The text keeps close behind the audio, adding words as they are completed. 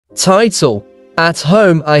Title: At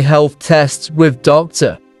Home Eye Health Tests with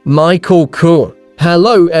Dr. Michael Kaur.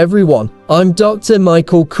 Hello everyone, I'm Dr.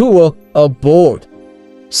 Michael Kaur, a board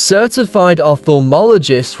certified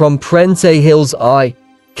ophthalmologist from Prente Hills Eye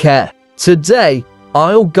Care. Today,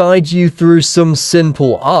 I'll guide you through some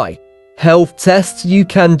simple eye health tests you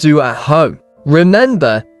can do at home.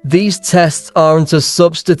 Remember, these tests aren't a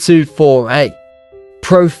substitute for a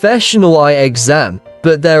professional eye exam,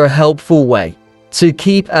 but they're a helpful way to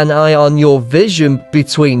keep an eye on your vision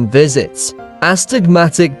between visits.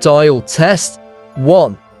 Astigmatic dial test.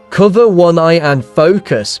 1. Cover one eye and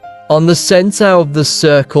focus on the center of the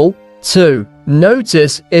circle. 2.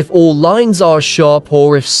 Notice if all lines are sharp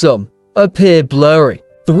or if some appear blurry.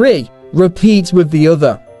 3. Repeat with the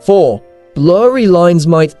other. 4. Blurry lines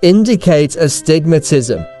might indicate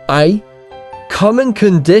astigmatism, a common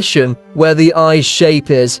condition where the eye's shape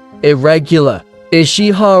is irregular.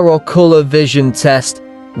 Ishihara color vision test.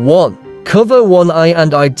 1. Cover one eye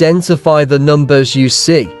and identify the numbers you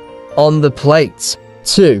see on the plates.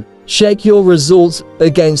 2. Check your results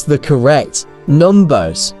against the correct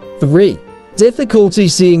numbers. 3. Difficulty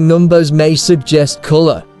seeing numbers may suggest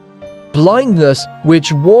color blindness,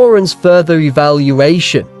 which warrants further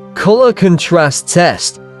evaluation. Color contrast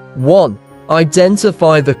test. 1.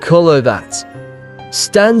 Identify the color that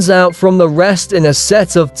stands out from the rest in a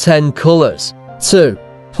set of 10 colors. 2.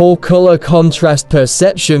 Poor color contrast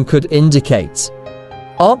perception could indicate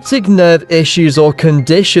optic nerve issues or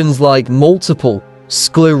conditions like multiple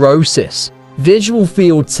sclerosis. Visual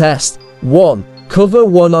field test. 1. Cover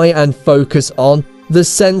one eye and focus on the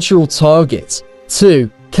central target. 2.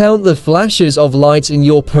 Count the flashes of light in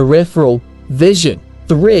your peripheral vision.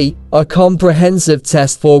 3. A comprehensive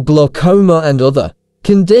test for glaucoma and other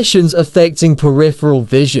conditions affecting peripheral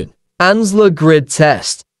vision. Ansler grid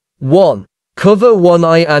test. 1. Cover one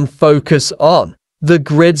eye and focus on the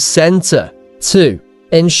grid center. 2.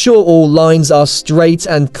 Ensure all lines are straight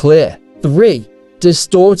and clear. 3.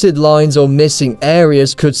 Distorted lines or missing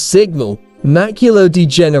areas could signal macular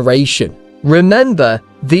degeneration. Remember,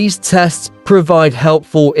 these tests provide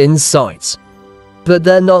helpful insights, but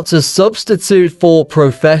they're not a substitute for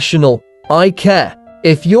professional eye care.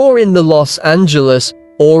 If you're in the Los Angeles,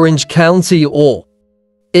 Orange County, or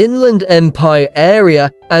Inland Empire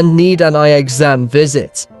area and need an eye exam,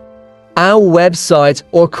 visit our website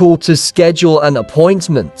or call to schedule an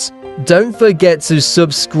appointment. Don't forget to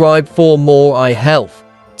subscribe for more eye health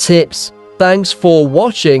tips. Thanks for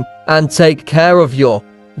watching and take care of your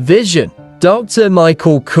vision. Dr.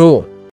 Michael Kaur.